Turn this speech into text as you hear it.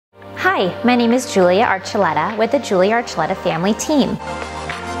Hi, my name is Julia Archuletta with the Julia Archuletta family team.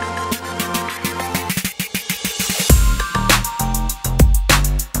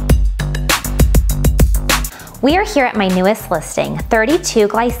 We are here at my newest listing, 32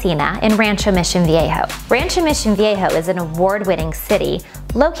 Glicina in Rancho Mission Viejo. Rancho Mission Viejo is an award-winning city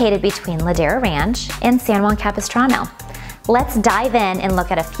located between Ladera Ranch and San Juan Capistrano. Let's dive in and look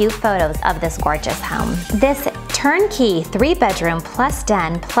at a few photos of this gorgeous home. This turnkey 3-bedroom plus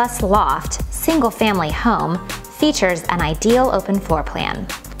den plus loft single-family home features an ideal open floor plan.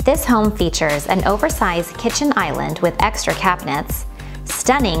 This home features an oversized kitchen island with extra cabinets,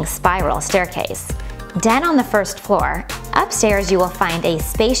 stunning spiral staircase, den on the first floor. Upstairs you will find a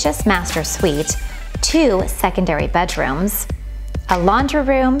spacious master suite, 2 secondary bedrooms, a laundry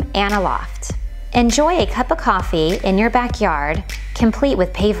room, and a loft. Enjoy a cup of coffee in your backyard, complete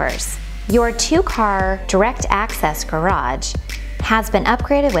with pavers. Your 2-car direct access garage has been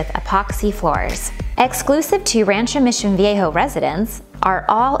upgraded with epoxy floors. Exclusive to Rancho Mission Viejo residents are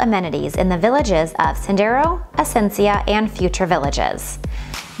all amenities in the villages of Sendero, Esencia, and future villages.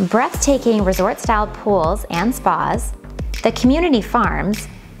 Breathtaking resort-style pools and spas, the community farms,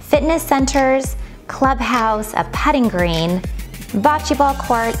 fitness centers, clubhouse, a putting green, bocce ball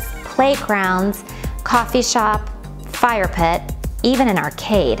courts, playgrounds, coffee shop, fire pit, even an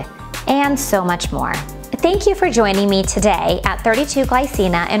arcade, and so much more. Thank you for joining me today at 32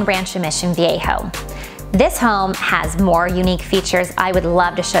 Glicina in Rancho Mission Viejo. This home has more unique features I would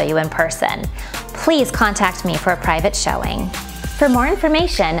love to show you in person. Please contact me for a private showing. For more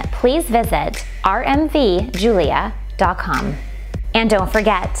information, please visit rmvjulia.com. And don't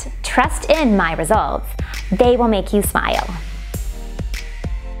forget, trust in my results. They will make you smile.